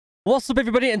What's up,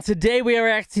 everybody? And today we are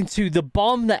reacting to The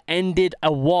Bomb That Ended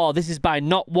a War. This is by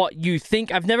Not What You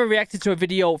Think. I've never reacted to a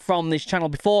video from this channel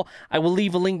before. I will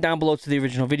leave a link down below to the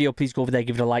original video. Please go over there,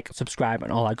 give it a like, subscribe,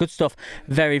 and all that good stuff.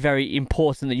 Very, very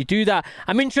important that you do that.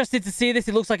 I'm interested to see this.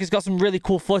 It looks like it's got some really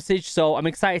cool footage, so I'm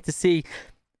excited to see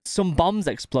some bombs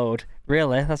explode.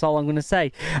 Really, that's all I'm going to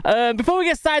say. Before we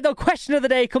get started, though, question of the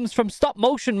day comes from Stop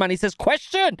Motion Man. He says,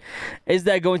 question, is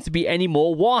there going to be any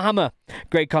more Warhammer?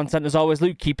 Great content as always,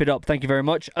 Luke. Keep it up. Thank you very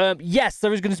much. Yes,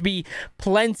 there is going to be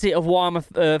plenty of Warhammer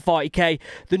 40k.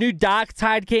 The new Dark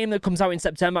Tide game that comes out in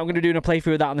September, I'm going to be doing a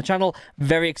playthrough of that on the channel.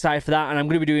 Very excited for that, and I'm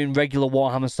going to be doing regular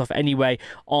Warhammer stuff anyway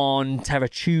on Terror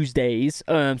Tuesdays,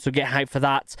 so get hyped for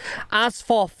that. As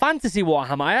for Fantasy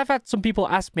Warhammer, I have had some people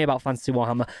ask me about Fantasy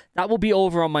Warhammer. That will be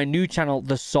over on my new channel,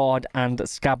 The Sword and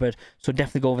Scabbard, so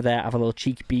definitely go over there, have a little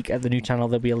cheeky peek at the new channel.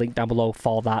 There'll be a link down below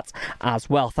for that as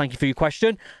well. Thank you for your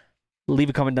question. Leave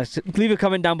a comment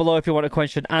down below if you want a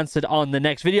question answered on the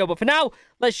next video. But for now,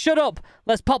 let's shut up,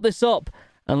 let's pop this up,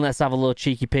 and let's have a little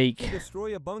cheeky peek.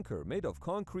 Destroy a bunker made of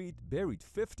concrete buried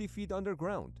 50 feet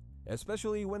underground,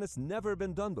 especially when it's never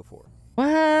been done before.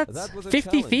 What? That was a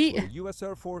 50 feet? for the U.S.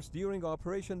 Air Force during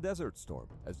Operation Desert Storm,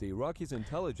 as the Iraqis'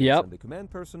 intelligence and the command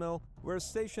personnel were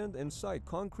stationed inside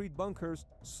concrete bunkers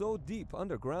so deep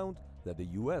underground that the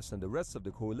U.S. and the rest of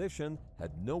the coalition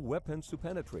had no weapons to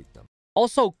penetrate them.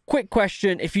 Also, quick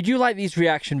question, if you do like these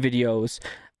reaction videos,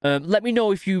 let me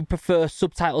know if you prefer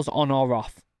subtitles on or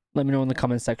off. Let me know in the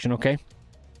comment section, okay?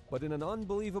 But in an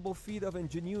unbelievable feat of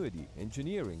ingenuity,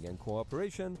 engineering, and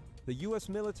cooperation, the U.S.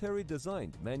 military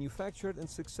designed, manufactured, and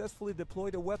successfully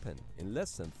deployed a weapon in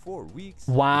less than 4 weeks.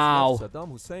 Wow. Which left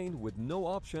Saddam Hussein with no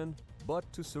option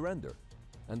but to surrender.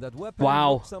 And that weapon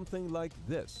looked something like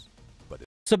this.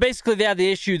 So basically, they had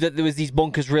the issue that there was these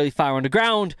bunkers really far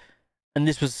underground, and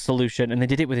this was the solution, and they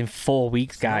did it within 4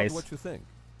 weeks, guys. What you think?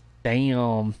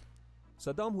 Damn.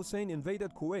 Saddam Hussein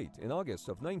invaded Kuwait in August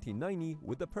of 1990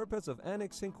 with the purpose of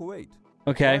annexing Kuwait,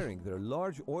 acquiring their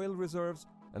large oil reserves,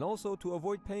 and also to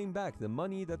avoid paying back the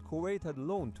money that Kuwait had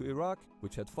loaned to Iraq,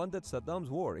 which had funded Saddam's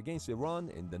war against Iran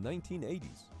in the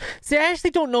 1980s. See, I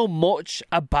actually don't know much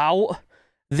about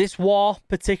this war,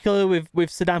 particularly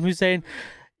with Saddam Hussein.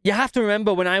 You have to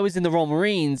remember, when I was in the Royal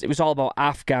Marines, it was all about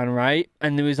Afghan, right?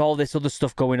 And there was all this other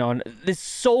stuff going on. There's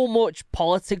so much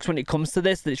politics when it comes to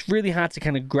this that it's really hard to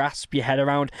kind of grasp your head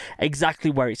around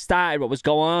exactly where it started, what was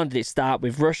going on. Did it start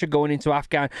with Russia going into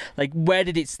Afghan? Like, where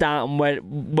did it start and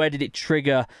where did it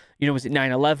trigger? You know, was it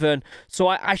 9/11? So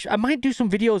I might do some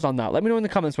videos on that. Let me know in the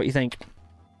comments what you think.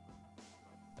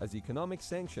 As economic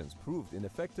sanctions proved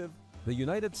ineffective, the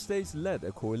United States led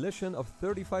a coalition of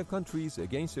 35 countries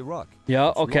against Iraq.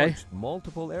 Yeah, okay. Launched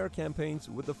multiple air campaigns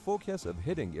with the focus of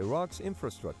hitting Iraq's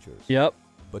infrastructures. Yep.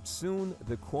 But soon,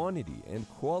 the quantity and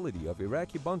quality of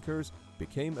Iraqi bunkers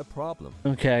became a problem.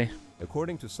 Okay.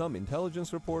 According to some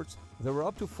intelligence reports, there were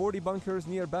up to 40 bunkers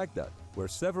near Baghdad, where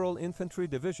several infantry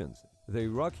divisions, the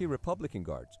Iraqi Republican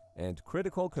Guards, and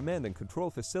critical command and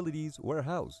control facilities were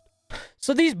housed.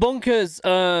 So these bunkers,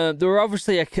 they were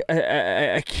obviously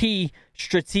a key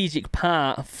strategic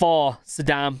part for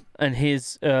Saddam and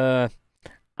his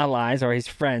allies, or his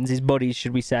friends, his buddies,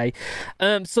 should we say.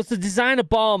 So to design a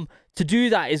bomb to do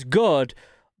that is good,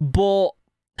 but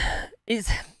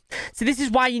it's... See, this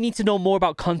is why you need to know more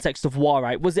about context of war,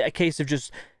 right? Was it a case of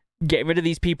just getting rid of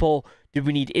these people? Did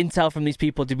we need intel from these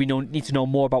people? Did we need to know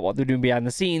more about what they're doing behind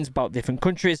the scenes, about different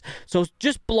countries? So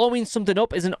just blowing something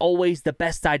up isn't always the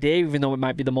best idea, even though it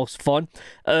might be the most fun.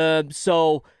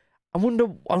 So I wonder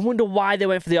why they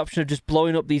went for the option of just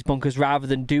blowing up these bunkers rather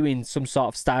than doing some sort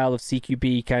of style of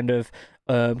CQB kind of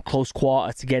close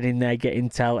quarter to get in there, get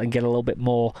intel, and get a little bit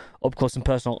more up close and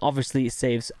personal. Obviously, it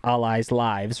saves allies'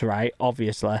 lives, right?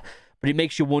 Obviously. But it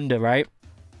makes you wonder, right?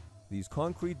 These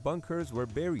concrete bunkers were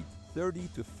buried 30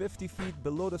 to 50 feet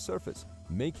below the surface,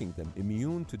 making them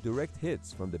immune to direct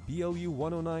hits from the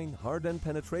BLU-109 hardened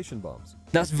penetration bombs.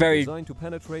 That's very... designed to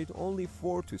penetrate only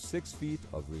 4 to 6 feet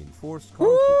of reinforced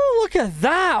concrete. Ooh, look at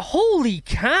that! Holy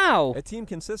cow! A team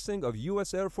consisting of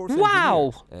U.S. Air Force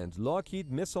engineers and Lockheed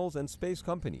Missiles and Space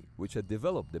Company, which had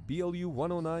developed the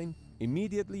BLU-109,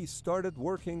 immediately started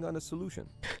working on a solution.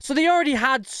 So they already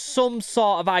had some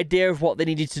sort of idea of what they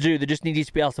needed to do. They just needed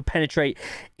to be able to penetrate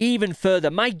even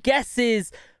further. My guess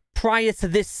is, prior to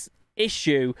this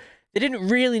issue, they didn't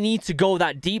really need to go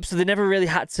that deep, so they never really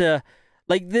had to...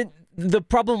 Like, the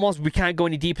problem was we can't go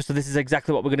any deeper, so this is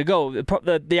exactly what we're going to go.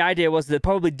 The idea was they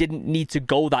probably didn't need to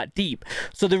go that deep.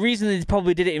 So the reason they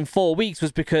probably did it in 4 weeks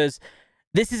was because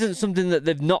this isn't something that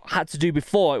they've not had to do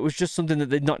before. It was just something that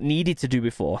they've not needed to do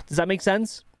before. Does that make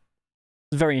sense?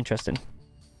 It's very interesting.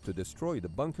 To destroy the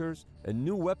bunkers, a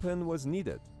new weapon was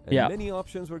needed, and many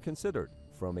options were considered,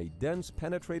 from a dense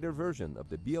penetrator version of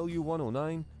the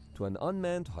BLU-109 to an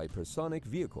unmanned hypersonic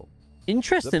vehicle.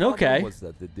 Interesting, the okay. problem was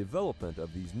that the development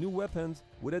of these new weapons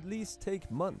would at least take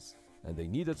months, and they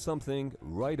needed something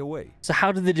right away. So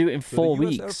how did they do it in 4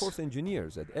 weeks? The US Air Force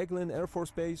engineers at Eglin Air Force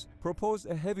Base proposed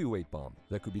a heavyweight bomb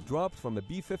that could be dropped from a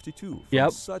B-52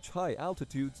 from such high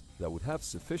altitudes that would have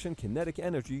sufficient kinetic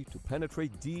energy to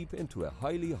penetrate deep into a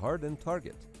highly hardened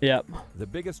target. The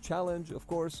biggest challenge, of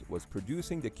course, was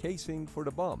producing the casing for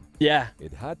the bomb.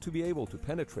 It had to be able to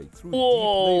penetrate through deep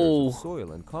layers of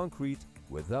soil and concrete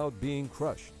without being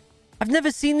crushed. I've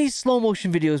never seen these slow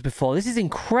motion videos before. This is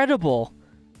incredible.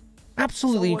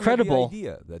 Absolutely incredible. Had the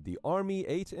idea that the Army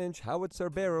 8-inch howitzer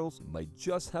barrels might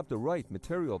just have the right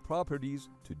material properties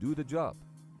to do the job.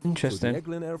 Interesting. So the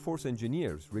Eglin Air Force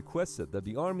engineers requested that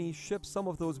the Army ship some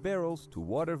of those barrels to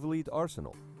Watervliet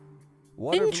Arsenal.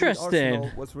 Watervliet Arsenal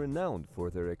was renowned for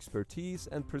their expertise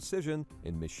and precision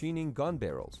in machining gun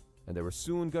barrels, and they were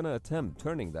soon going to attempt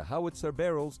turning the howitzer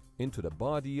barrels into the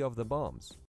body of the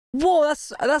bombs. Whoa,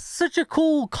 that's such a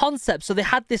cool concept. So they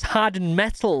had this hardened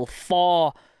metal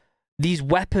for these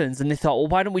weapons, and they thought, well,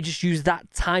 why don't we just use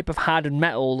that type of hardened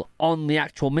metal on the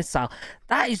actual missile?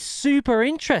 That is super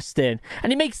interesting,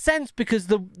 and it makes sense because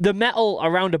the metal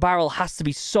around a barrel has to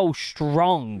be so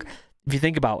strong if you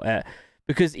think about it.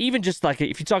 Because even just like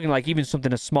if you're talking like even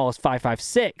something as small as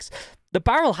 5.56, the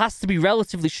barrel has to be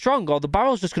relatively strong, or the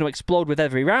barrel's just going to explode with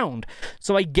every round.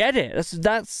 So I get it.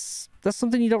 That's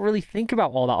something you don't really think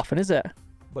about all that often, is it?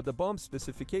 But the bomb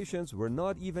specifications were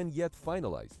not even yet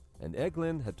finalized, and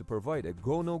Eglin had to provide a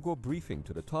go-no-go briefing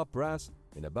to the top brass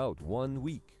in about 1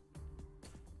 week.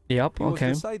 It was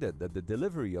decided that the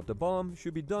delivery of the bomb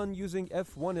should be done using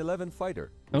F-111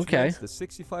 fighter, which means the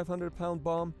 6,500-pound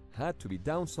bomb had to be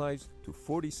downsized to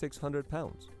 4,600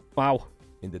 pounds. Wow.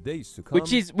 In the days to come,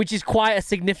 which is quite a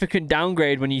significant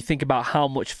downgrade when you think about how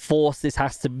much force this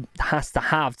has to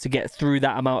have to get through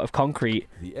that amount of concrete.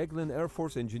 The Eglin Air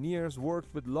Force engineers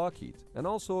worked with Lockheed and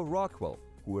also Rockwell,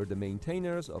 who were the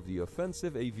maintainers of the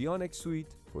offensive avionics suite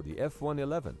for the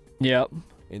F-111.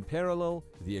 In parallel,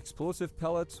 the explosive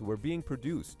pellets were being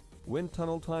produced. Wind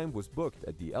tunnel time was booked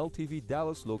at the LTV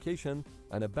Dallas location,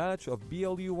 and a batch of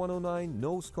BLU-109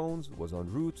 nose cones was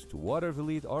en route to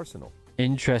Watervliet Arsenal.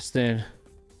 Interesting.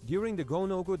 During the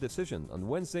go-no-go decision on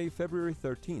Wednesday, February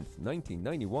 13th,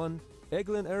 1991,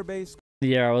 Eglin Air Base, the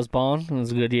year I was born, it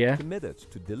was a good year, committed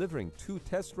to delivering 2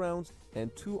 test rounds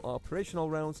and 2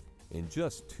 operational rounds in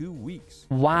just 2 weeks.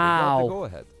 Wow. They got the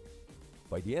go-ahead.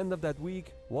 By the end of that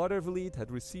week, Watervliet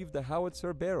had received the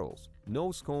howitzer barrels,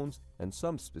 nose cones, and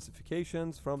some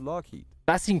specifications from Lockheed.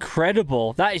 That's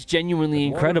incredible. That is genuinely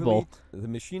incredible. The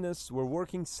machinists were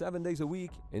working 7 days a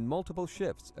week in multiple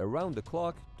shifts around the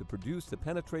clock to produce the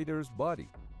penetrator's body.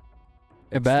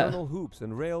 External hoops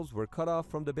and rails were cut off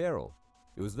from the barrel.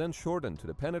 It was then shortened to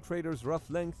the penetrator's rough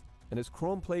length, and its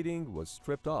chrome plating was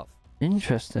stripped off.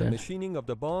 Interesting. The machining of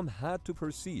the bomb had to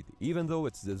proceed, even though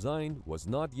its design was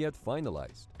not yet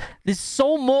finalized. There's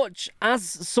so much, as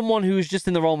someone who's just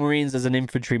in the Royal Marines as an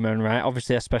infantryman, right?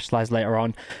 Obviously, I specialize later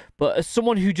on. But as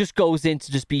someone who just goes in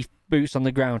to just be boots on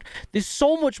the ground, there's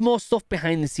so much more stuff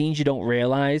behind the scenes you don't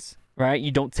realize, right?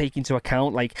 You don't take into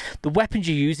account, like, the weapons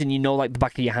you use and you know, like, the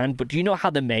back of your hand. But do you know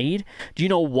how they're made? Do you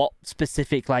know what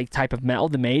specific, like, type of metal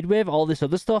they're made with? All this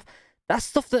other stuff. That's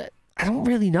stuff that I don't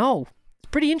really know.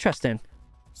 Pretty interesting.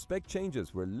 Spec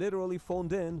changes were literally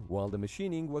phoned in while the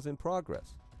machining was in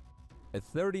progress. A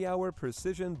 30-hour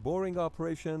precision boring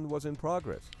operation was in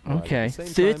progress. Okay,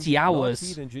 30 hours.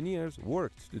 Lockheed engineers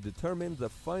worked to determine the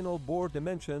final bore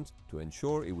dimensions to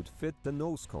ensure it would fit the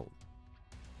nose cone.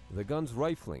 The gun's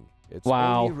rifling, its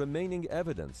only remaining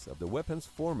evidence of the weapon's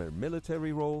former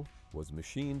military role, was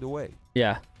machined away.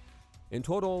 In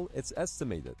total, it's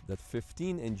estimated that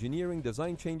 15 engineering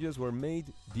design changes were made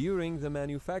during the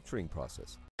manufacturing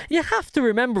process. You have to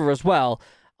remember as well,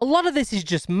 a lot of this is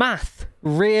just math,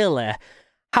 really.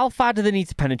 How far do they need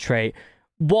to penetrate?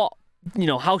 What, you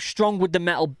know, how strong would the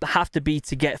metal have to be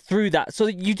to get through that? So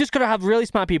you just got to have really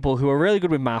smart people who are really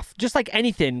good with math. Just like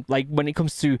anything, like when it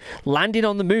comes to landing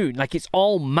on the moon, like it's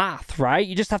all math, right?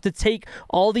 You just have to take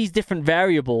all these different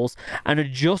variables and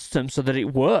adjust them so that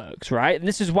it works, right? And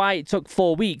this is why it took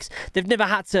 4 weeks. They've never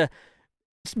had to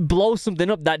blow something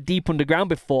up that deep underground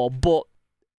before, but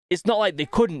it's not like they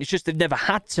couldn't. It's just they've never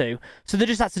had to. So they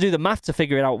just had to do the math to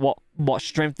figure out what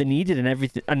strength they needed and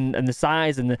everything, and the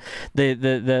size and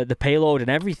the payload and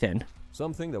everything.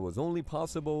 Something that was only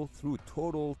possible through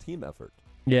total team effort.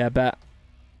 Yeah, I bet.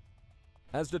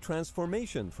 As the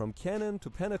transformation from cannon to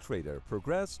penetrator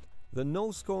progressed, The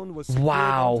nose cone was secured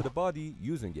onto the body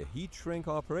using a heat shrink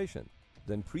operation,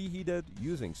 then preheated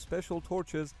using special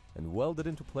torches and welded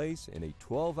into place in a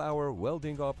 12-hour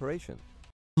welding operation.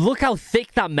 Look how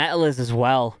thick that metal is as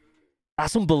well.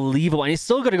 That's unbelievable. And it's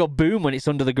still going to go boom when it's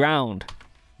under the ground.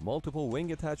 Multiple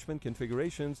wing attachment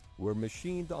configurations were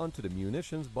machined onto the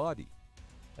munitions body.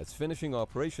 As finishing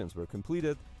operations were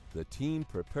completed, the team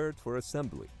prepared for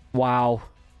assembly. Wow.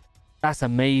 That's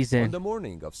amazing. On the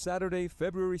morning of Saturday,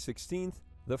 February 16th,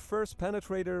 the first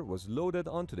penetrator was loaded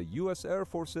onto the U.S. Air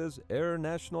Force's Air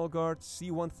National Guard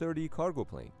C-130 cargo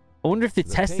plane. I wonder if they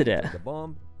tested it. The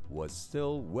bomb was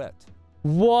still wet.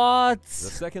 What? The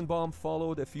second bomb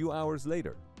followed a few hours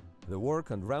later. The work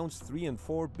on rounds 3 and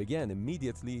 4 began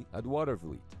immediately at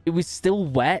Watervliet. It was still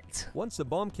wet? Once the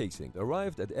bomb casing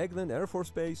arrived at Eglin Air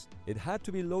Force Base, it had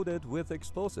to be loaded with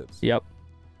explosives. Yep.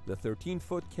 The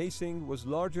 13-foot casing was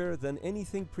larger than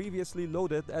anything previously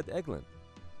loaded at Eglin,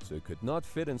 so it could not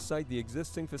fit inside the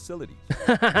existing facilities.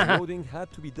 The loading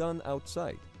had to be done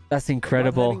outside. That's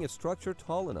incredible. Not having a structure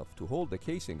tall enough to hold the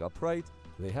casing upright,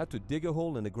 they had to dig a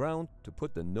hole in the ground to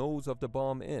put the nose of the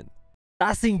bomb in.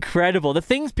 That's incredible. The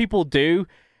things people do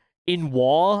in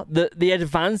war, the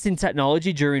advance in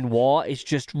technology during war is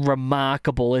just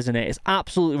remarkable, isn't it? It's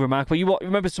absolutely remarkable. You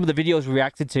remember some of the videos we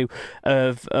reacted to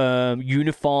of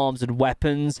uniforms and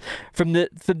weapons from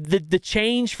the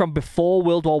change from before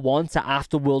World War I to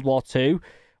after World War II,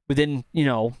 within, you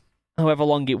know, however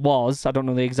long it was. I don't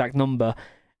know the exact number.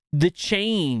 The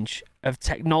change of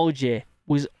technology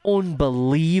was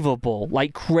unbelievable,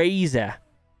 like crazy.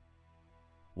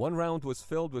 One round was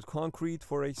filled with concrete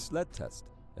for a sled test,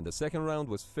 and the second round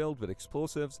was filled with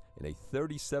explosives in a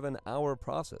 37-hour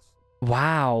process.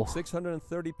 Wow.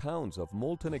 630 pounds of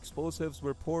molten explosives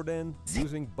were poured in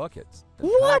using buckets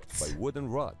and packed by wooden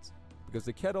rods, because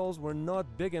the kettles were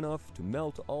not big enough to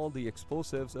melt all the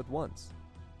explosives at once.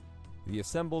 The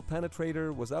assembled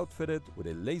penetrator was outfitted with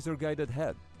a laser-guided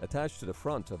head attached to the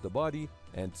front of the body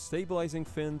and stabilizing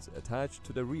fins attached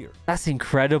to the rear. That's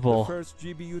incredible. The first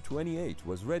GBU-28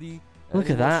 was ready. Look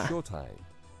at that. Showtime.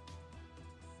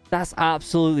 That's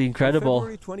absolutely incredible.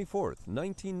 On February 24th,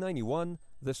 1991,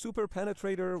 the Super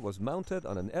Penetrator was mounted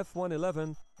on an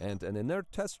F-111 and an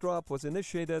inert test drop was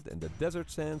initiated in the desert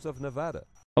sands of Nevada.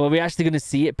 Oh, are we actually going to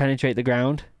see it penetrate the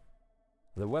ground?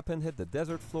 The weapon hit the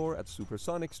desert floor at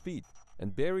supersonic speed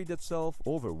and buried itself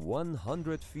over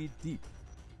 100 feet deep.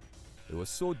 It was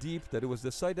so deep that it was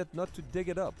decided not to dig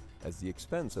it up, as the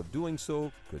expense of doing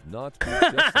so could not be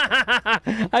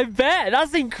justified. I bet!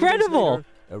 That's incredible! Later,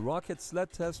 a rocket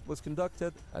sled test was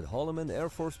conducted at Holloman Air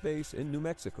Force Base in New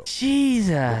Mexico. Jesus!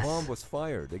 The bomb was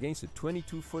fired against a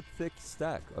 22-foot thick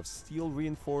stack of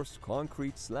steel-reinforced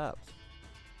concrete slabs.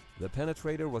 The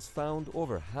penetrator was found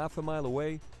over half a mile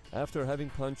away after having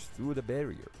punched through the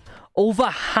barrier. Over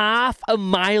half a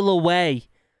mile away.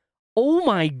 Oh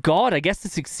my god, I guess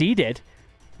it succeeded.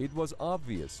 It was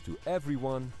obvious to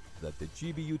everyone that the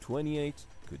GBU-28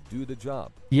 could do the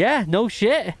job. Yeah, no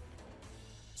shit.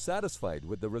 Satisfied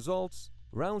with the results,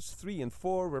 rounds 3 and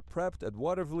 4 were prepped at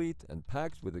Watervliet and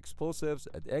packed with explosives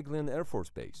at Eglin Air Force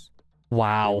Base.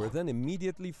 Wow. They were then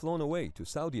immediately flown away to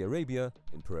Saudi Arabia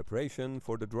in preparation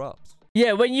for the drops.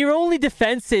 Yeah, when your only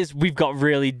defense is we've got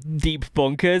really deep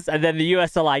bunkers, and then the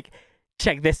US are like,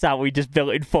 check this out, we just built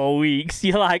it in 4 weeks.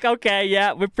 You're like, okay,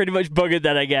 yeah, we're pretty much buggered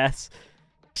then, I guess.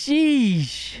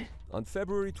 Sheesh. On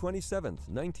February 27th,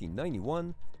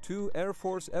 1991, 2 Air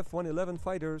Force F-111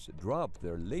 fighters dropped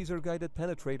their laser-guided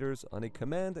penetrators on a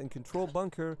command and control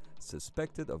bunker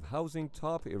suspected of housing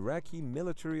top Iraqi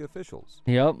military officials.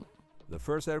 Yep. The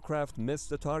first aircraft missed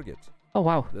the target. Oh,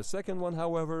 wow. The second one,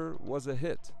 however, was a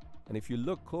hit. And if you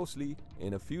look closely,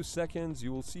 in a few seconds,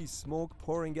 you will see smoke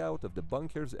pouring out of the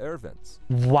bunker's air vents.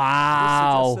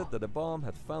 Wow. This suggested that a bomb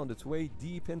had found its way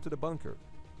deep into the bunker,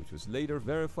 which was later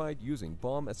verified using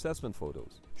bomb assessment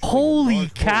photos. Holy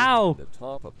cow! At the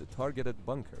top of the targeted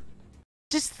bunker.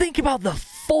 Just think about the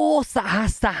force that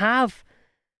has to have.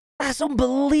 That's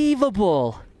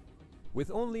unbelievable.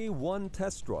 With only one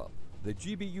test drop, the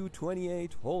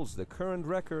GBU-28 holds the current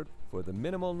record for the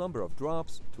minimal number of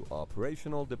drops to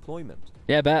operational deployment.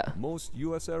 Yeah, I bet. Most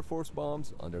U.S. Air Force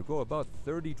bombs undergo about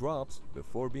 30 drops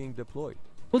before being deployed.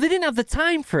 Well, they didn't have the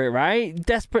time for it, right?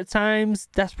 Desperate times,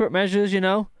 desperate measures, you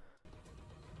know?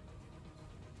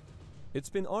 It's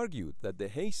been argued that the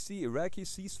hasty Iraqi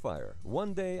ceasefire,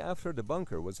 one day after the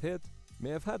bunker was hit, may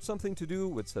have had something to do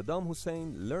with Saddam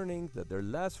Hussein learning that their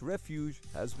last refuge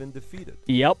has been defeated.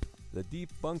 Yep. The deep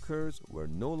bunkers were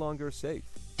no longer safe.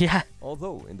 Yeah.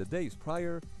 Although in the days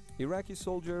prior, Iraqi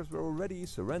soldiers were already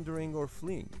surrendering or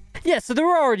fleeing. Yeah, so there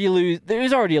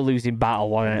was already a losing battle,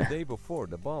 wasn't it? The day before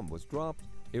the bomb was dropped,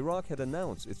 Iraq had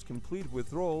announced its complete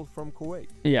withdrawal from Kuwait.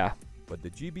 Yeah. But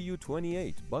the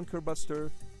GBU-28 bunker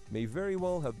buster may very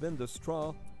well have been the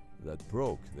straw that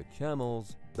broke the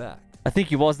camel's back. I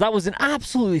think it was. That was an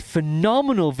absolutely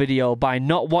phenomenal video by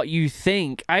Not What You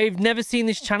Think. I've never seen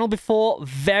this channel before.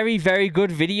 Very, very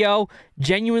good video.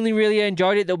 Genuinely really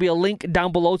enjoyed it. There'll be a link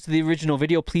down below to the original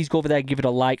video. Please go over there, give it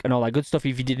a like and all that good stuff.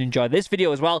 If you did enjoy this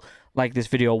video as well, like this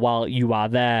video while you are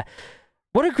there.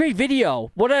 What a great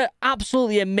video. What an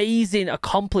absolutely amazing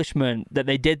accomplishment that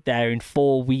they did there in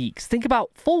 4 weeks. Think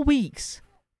about 4 weeks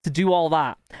to do all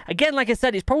that. Again, like I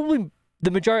said, it's probably the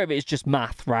majority of it is just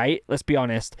math, right? Let's be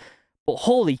honest. But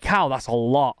holy cow, that's a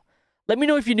lot. Let me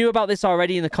know if you knew about this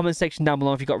already in the comment section down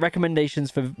below. If you've got recommendations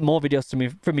for more videos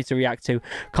for me to react to,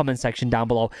 comment section down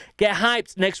below. Get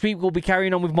hyped. Next week, we'll be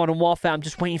carrying on with Modern Warfare. I'm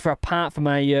just waiting for a part for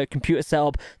my computer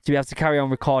setup to be able to carry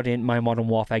on recording my Modern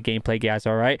Warfare gameplay, guys,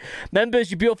 all right? Members,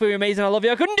 you're beautiful, you're amazing. I love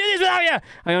you. I couldn't do this without you.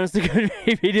 I honestly couldn't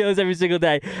make videos every single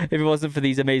day if it wasn't for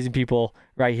these amazing people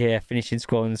right here finishing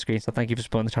scrolling the screen. So thank you for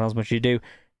supporting the channel as much as you do.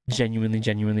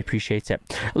 Genuinely appreciate it.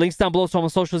 Links down below to all my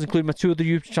socials, including my 2 other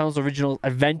YouTube channels,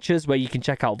 OriginalAdventures, where you can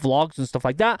check out vlogs and stuff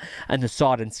like that, and the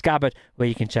Sword and Scabbard, where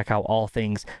you can check out all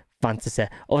things fantasy.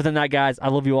 Other than that, guys, I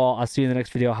love you all. I'll see you in the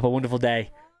next video. Have a wonderful day.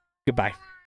 Goodbye.